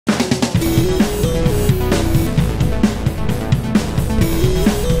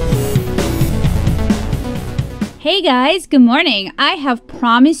Hey guys, good morning. I have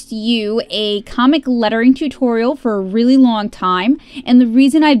promised you a comic lettering tutorial for a really long time, and the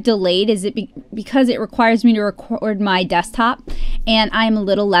reason I've delayed is because it requires me to record my desktop, and I'm a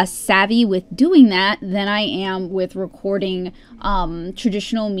little less savvy with doing that than I am with recording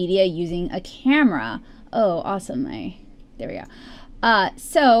traditional media using a camera. Oh, awesome. There we go.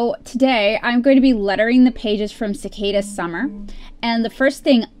 So today I'm going to be lettering the pages from Cicada Summer, and the first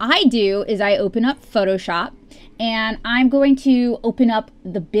thing I do is I open up Photoshop. And I'm going to open up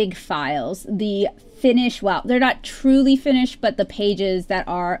the big files, the finished, well, they're not truly finished, but the pages that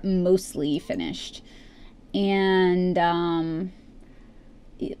are mostly finished. And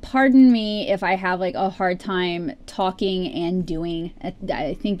pardon me if I have like a hard time talking and doing.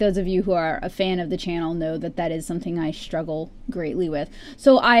 I think those of you who are a fan of the channel know that that is something I struggle greatly with.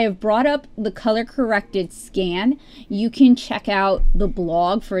 So I have brought up the color corrected scan. You can check out the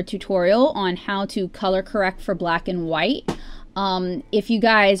blog for a tutorial on how to color correct for black and white. If you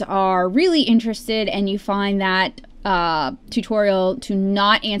guys are really interested and you find that tutorial to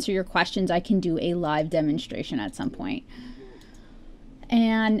not answer your questions, I can do a live demonstration at some point.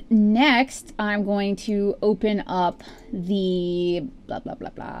 And next, I'm going to open up the blah, blah, blah,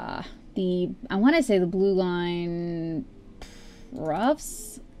 blah. I want to say the blue line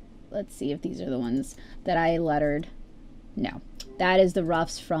roughs. Let's see if these are the ones that I lettered. No, that is the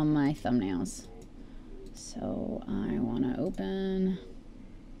roughs from my thumbnails. So I want to open.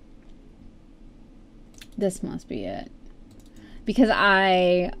 This must be it. Because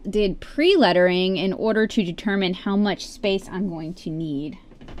I did pre-lettering in order to determine how much space I'm going to need.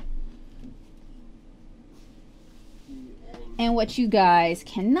 And what you guys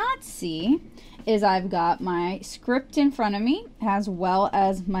cannot see is I've got my script in front of me as well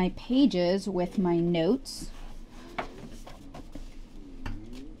as my pages with my notes.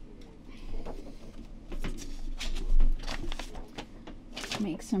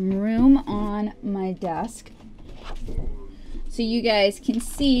 Make some room on my desk so you guys can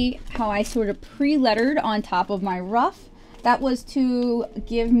see how I sort of pre-lettered on top of my rough. That was to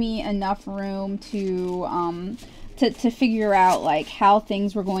give me enough room to figure out like how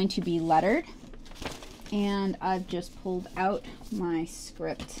things were going to be lettered. And I've just pulled out my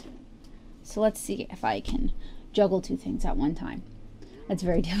script. So let's see if I can juggle two things at one time. That's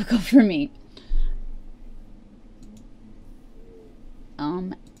very difficult for me.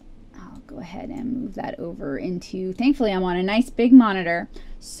 I'll go ahead and move that over into, thankfully I'm on a nice big monitor,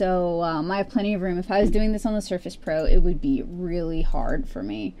 so I have plenty of room. If I was doing this on the Surface Pro, it would be really hard for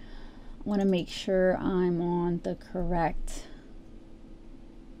me. I want to make sure I'm on the correct.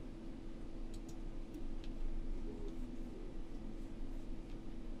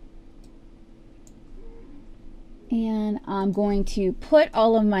 And I'm going to put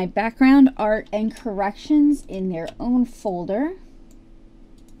all of my background art and corrections in their own folder.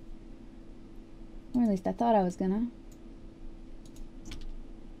 Or at least I thought I was gonna.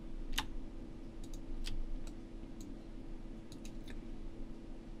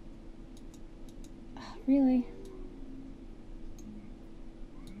 Oh, really?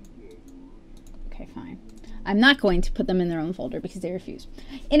 Okay, fine. I'm not going to put them in their own folder because they refuse.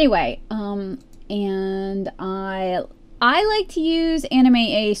 Anyway, and I like to use Anime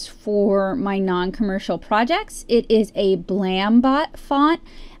Ace for my non-commercial projects. It is a Blambot font.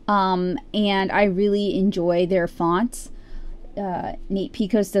 And I really enjoy their fonts. Nate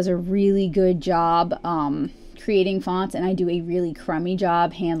Picos does a really good job creating fonts, and I do a really crummy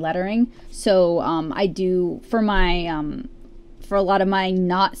job hand lettering. So I do for my for a lot of my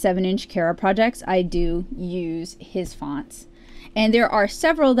not 7-inch Cara projects, I do use his fonts. And there are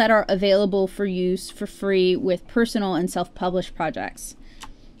several that are available for use for free with personal and self-published projects.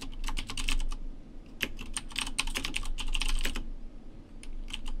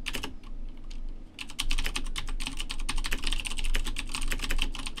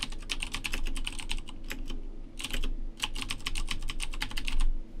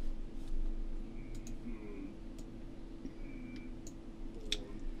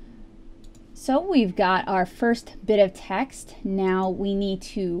 So we've got our first bit of text. Now we need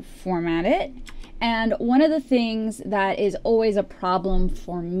to format it. And one of the things that is always a problem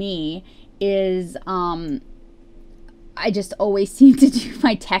for me is I just always seem to do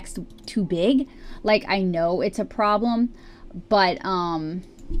my text too big. Like, I know it's a problem, but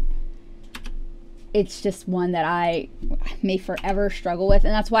it's just one that I may forever struggle with,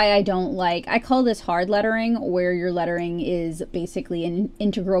 and that's why I don't like, I call this hard lettering, where your lettering is basically an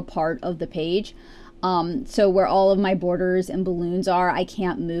integral part of the page. So where all of my borders and balloons are, I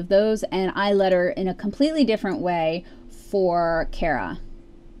can't move those, and I letter in a completely different way for Cara.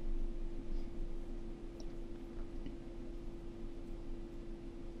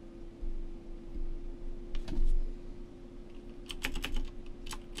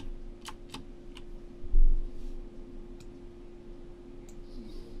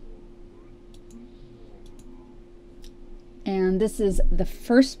 And this is the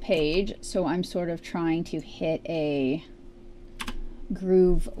first page, so I'm sort of trying to hit a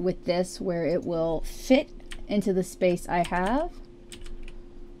groove with this where it will fit into the space I have.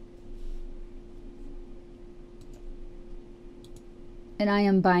 And I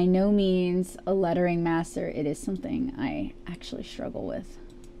am by no means a lettering master. It is something I actually struggle with.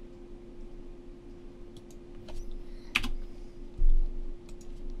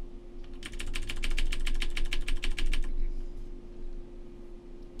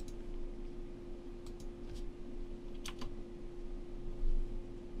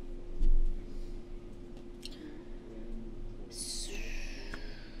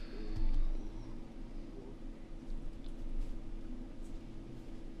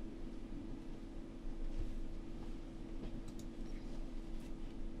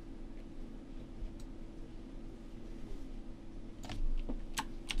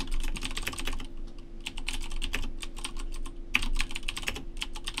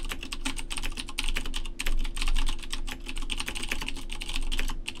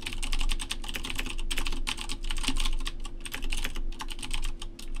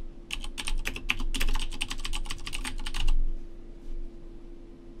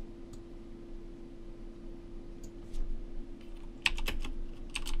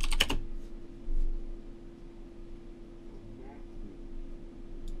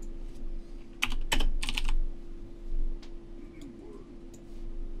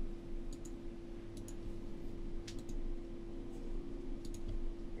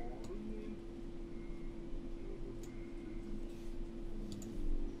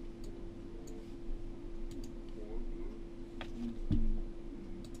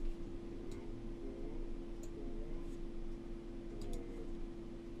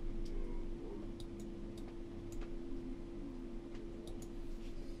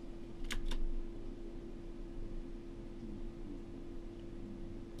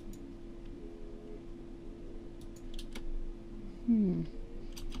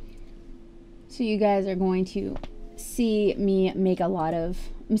 So you guys are going to see me make a lot of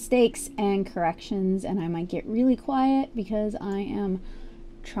mistakes and corrections, and I might get really quiet because I am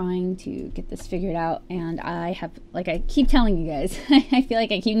trying to get this figured out. And I have, like I keep telling you guys, I feel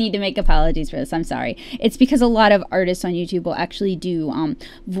like I need to make apologies for this. I'm sorry. It's because a lot of artists on YouTube will actually do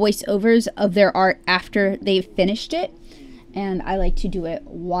voiceovers of their art after they've finished it. And I like to do it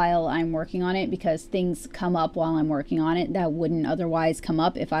while I'm working on it because things come up while I'm working on it that wouldn't otherwise come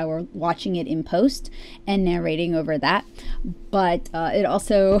up if I were watching it in post and narrating over that. But it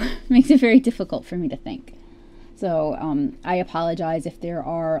also makes it very difficult for me to think. So I apologize if there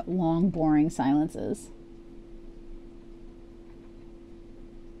are long, boring silences.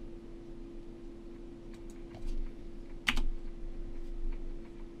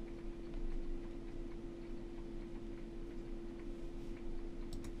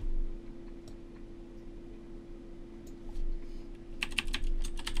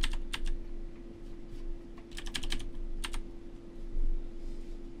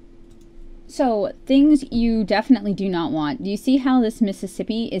 So things you definitely do not want. Do you see how this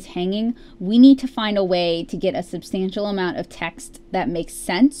Mississippi is hanging? We need to find a way to get a substantial amount of text that makes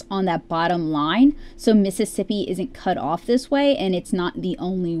sense on that bottom line, so Mississippi isn't cut off this way and it's not the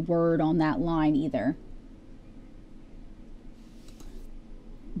only word on that line either.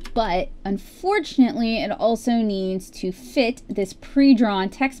 But unfortunately, it also needs to fit this pre-drawn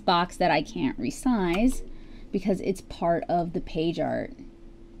text box that I can't resize because it's part of the page art.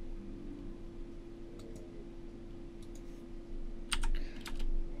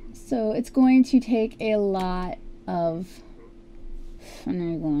 So it's going to take a lot of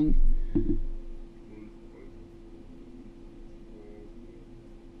finagling.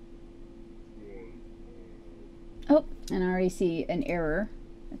 Oh, and I already see an error,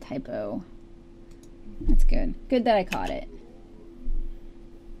 a typo. That's good. Good that I caught it.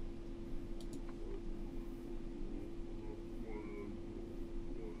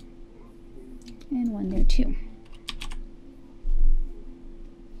 And one there too.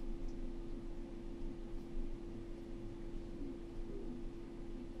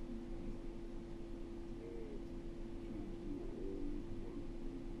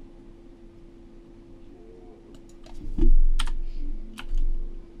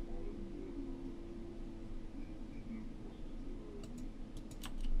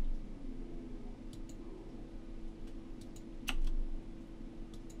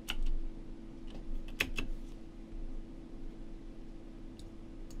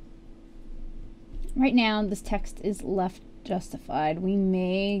 Right now, this text is left justified. We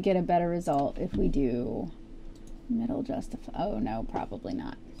may get a better result if we do middle justified. Oh no, probably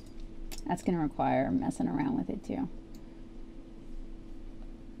not. That's going to require messing around with it too.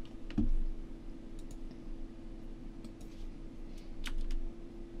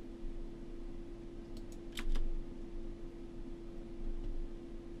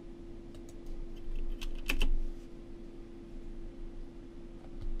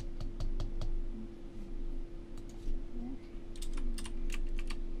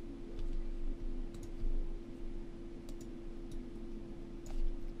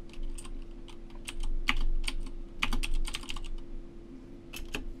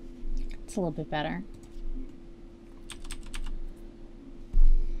 That's a little bit better.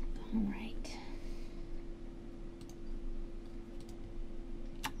 All right.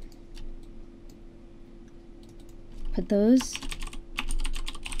 Put those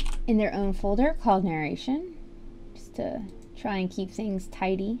in their own folder called narration, just to try and keep things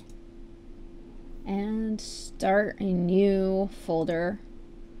tidy. And start a new folder.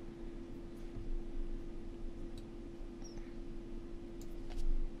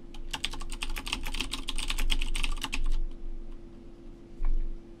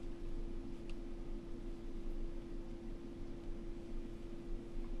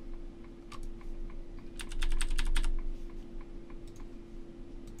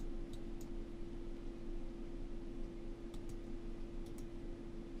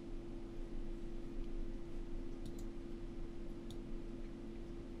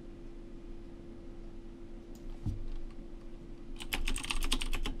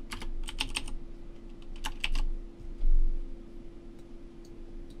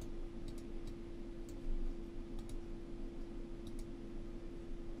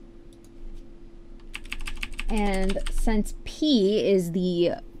 And since P is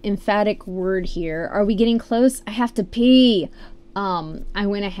the emphatic word here, are we getting close? I have to pee. I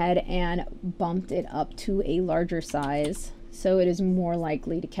went ahead and bumped it up to a larger size so it is more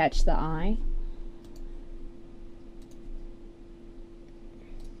likely to catch the eye.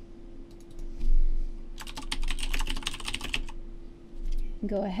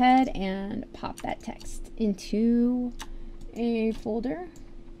 Go ahead and pop that text into a folder.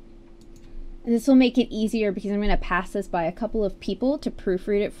 And this will make it easier because I'm going to pass this by a couple of people to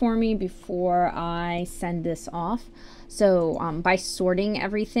proofread it for me before I send this off. So by sorting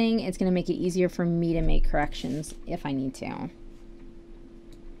everything, it's going to make it easier for me to make corrections if I need to.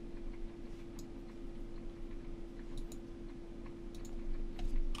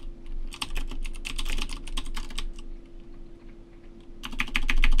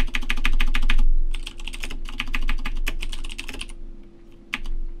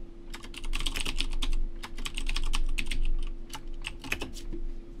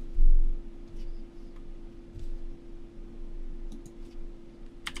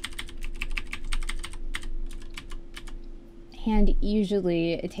 And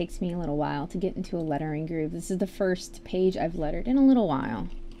usually it takes me a little while to get into a lettering groove. This is the first page I've lettered in a little while.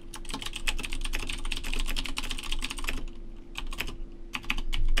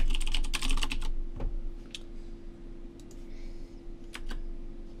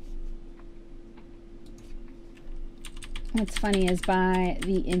 What's funny is by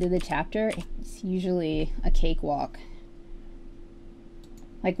the end of the chapter, it's usually a cakewalk.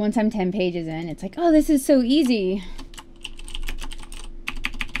 Like once I'm 10 pages in, it's like, oh, this is so easy.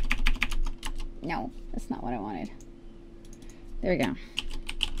 No, that's not what I wanted. There we go.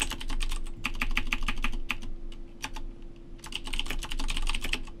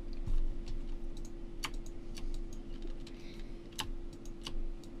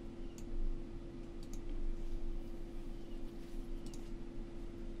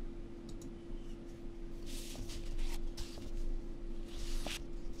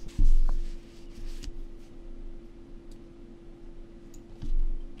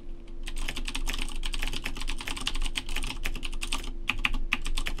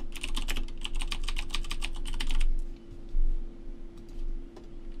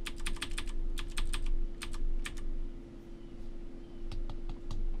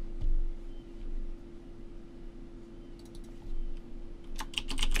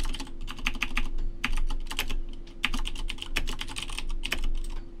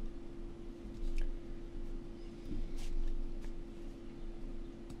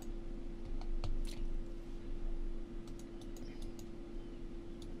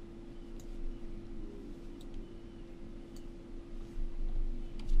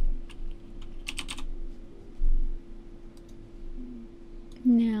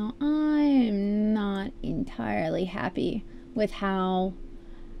 Now, I'm not entirely happy with how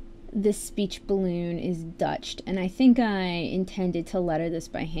this speech balloon is Dutched, and I think I intended to letter this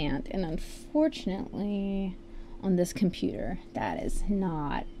by hand, and unfortunately on this computer that is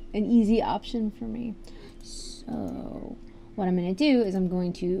not an easy option for me. So what I'm going to do is I'm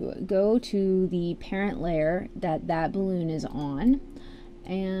going to go to the parent layer that balloon is on,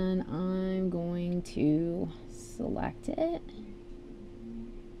 and I'm going to select it.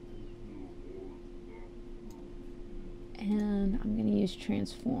 And I'm going to use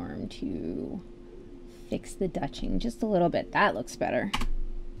transform to fix the Dutching just a little bit. That looks better.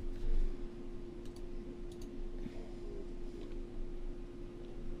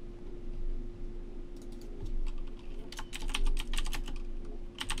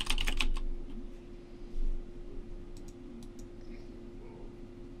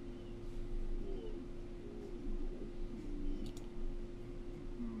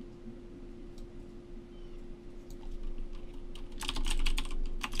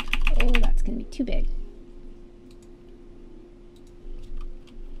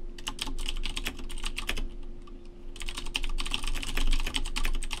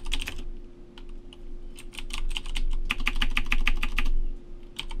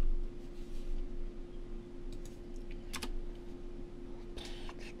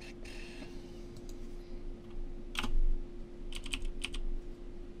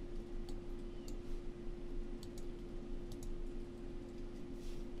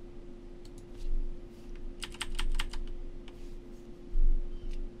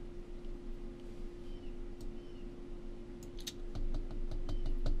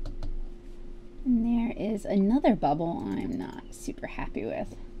 is another bubble I'm not super happy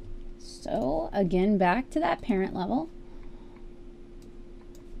with. So again, back to that parent level.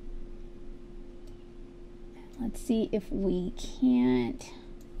 Let's see if we can't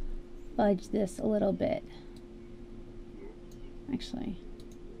fudge this a little bit. Actually,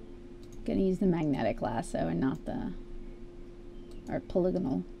 I'm gonna use the magnetic lasso and not the, or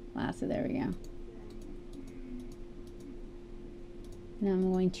polygonal lasso. There we go. And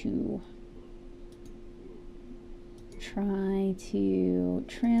I'm going to try to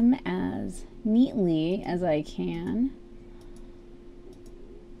trim as neatly as I can.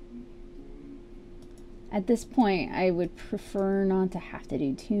 At this point, I would prefer not to have to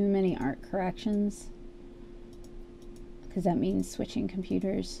do too many art corrections, because that means switching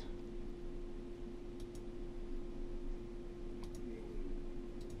computers.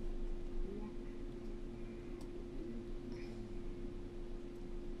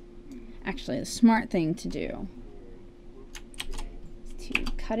 Actually, the smart thing to do is to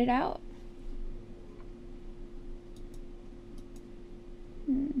cut it out.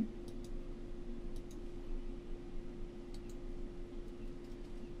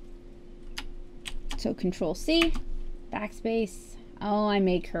 So Control C, backspace. Oh, I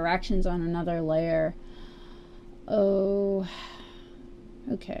made corrections on another layer. Oh,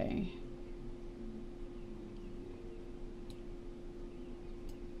 okay.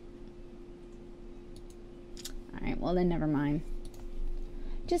 All right, well then never mind.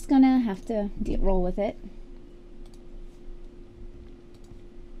 Just gonna have to roll with it.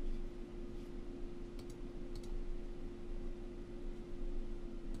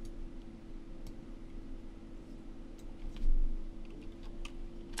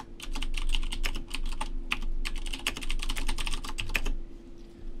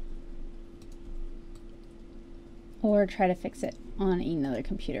 Or try to fix it on another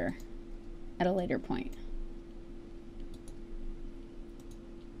computer at a later point.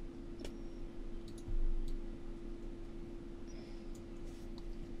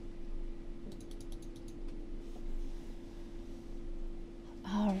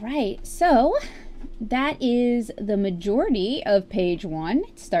 All right, so that is the majority of page 1.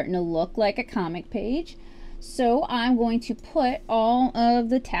 It's starting to look like a comic page. So I'm going to put all of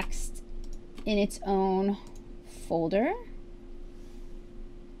the text in its own folder.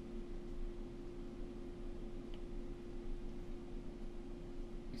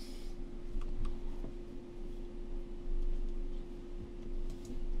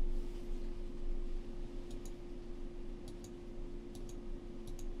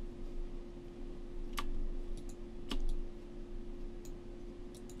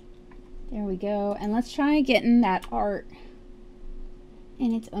 There we go. And let's try getting that art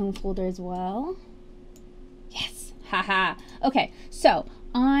in its own folder as well. Yes, haha. Okay, so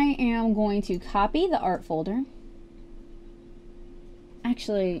I am going to copy the art folder.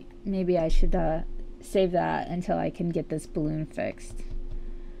 Actually, maybe I should save that until I can get this balloon fixed.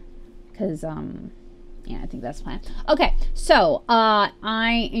 Because, yeah, I think that's the plan. Okay, so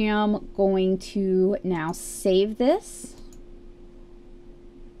I am going to now save this.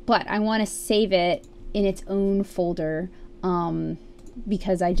 But I want to save it in its own folder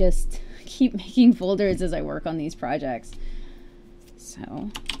because I just keep making folders as I work on these projects. So,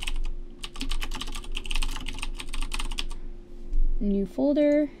 new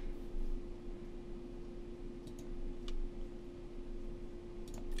folder.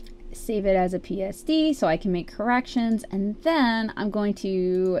 Save it as a PSD so I can make corrections, and then I'm going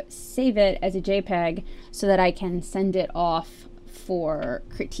to save it as a JPEG so that I can send it off for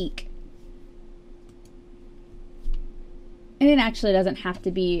critique. And it actually doesn't have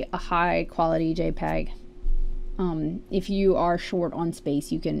to be a high quality JPEG. If you are short on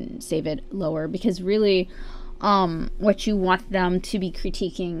space, you can save it lower, because really what you want them to be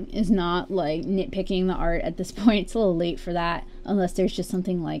critiquing is not like nitpicking the art at this point. It's a little late for that, unless there's just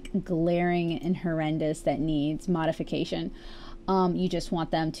something like glaring and horrendous that needs modification. You just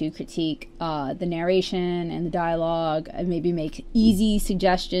want them to critique the narration and the dialogue, and maybe make easy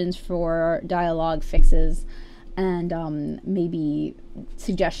suggestions for dialogue fixes, and maybe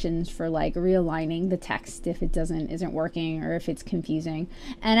suggestions for like realigning the text if it isn't working or if it's confusing.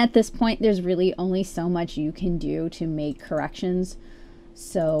 And at this point, there's really only so much you can do to make corrections.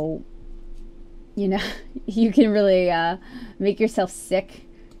 So, you know, you can really make yourself sick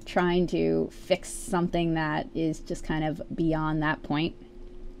trying to fix something that is just kind of beyond that point.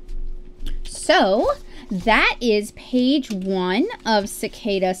 So that is page 1 of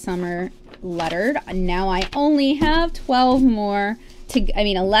Cicada Summer Lettered. Now I only have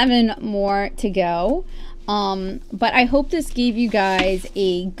 11 more to go. But I hope this gave you guys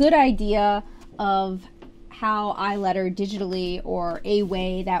a good idea of how I letter digitally, or a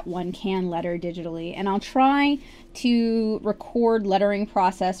way that one can letter digitally. And I'll try to record lettering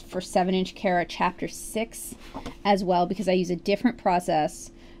process for 7-inch Cicada chapter 6 as well, because I use a different process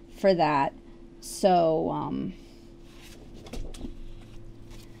for that. So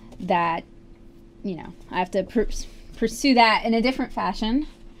that, you know, I have to pursue that in a different fashion.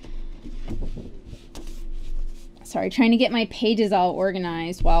 Sorry, trying to get my pages all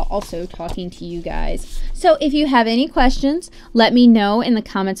organized while also talking to you guys. So if you have any questions, let me know in the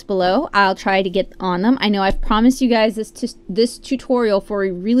comments below. I'll try to get on them. I know I've promised you guys this tutorial for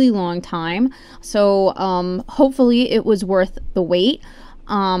a really long time, so hopefully it was worth the wait.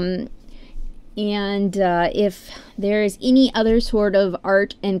 If there's any other sort of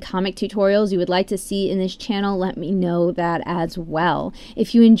art and comic tutorials you would like to see in this channel, let me know that as well.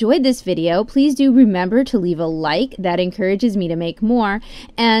 If you enjoyed this video, please do remember to leave a like. That encourages me to make more,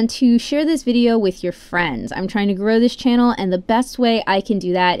 and to share this video with your friends. I'm trying to grow this channel, and the best way I can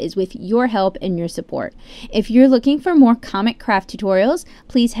do that is with your help and your support. If you're looking for more comic craft tutorials,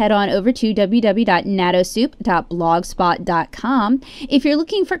 please head on over to www.nattosoup.blogspot.com. If you're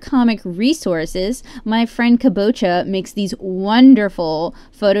looking for comic resources, my friend Kabocha makes these wonderful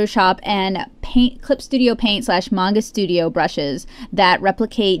Photoshop and Clip Studio Paint / Manga Studio brushes that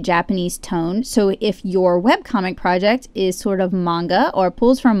replicate Japanese tone. So if your webcomic project is sort of manga or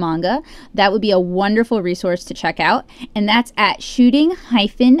pulls from manga, that would be a wonderful resource to check out. And that's at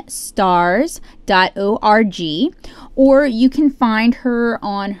shooting-stars.org. Or you can find her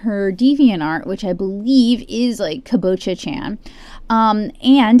on her DeviantArt, which I believe is like Kabocha-chan.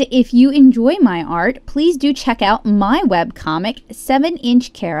 And if you enjoy my art, please do check out my webcomic,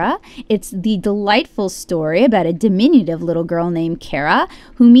 7-inch Cicada. It's the delightful story about a diminutive little girl named Cicada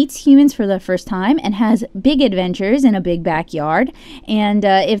who meets humans for the first time and has big adventures in a big backyard. And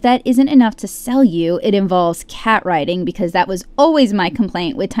if that isn't enough to sell you, it involves cat writing, because that was always my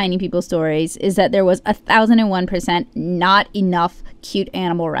complaint with Tiny People Stories, is that there was 1001% not enough cute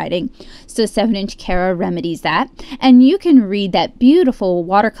animal writing. So 7-inch Cicada remedies that, and you can read that beautiful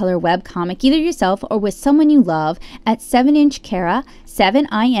watercolor webcomic either yourself or with someone you love at 7-inch Cicada,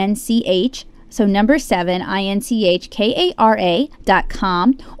 7-INCH, so number 7,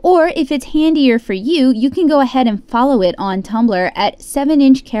 INCHKARA.com, or if it's handier for you, you can go ahead and follow it on Tumblr at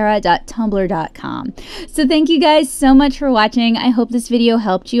 7inchcicada.tumblr.com. So thank you guys so much for watching. I hope this video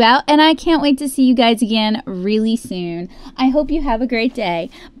helped you out, and I can't wait to see you guys again really soon. I hope you have a great day.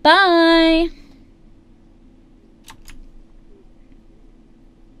 Bye!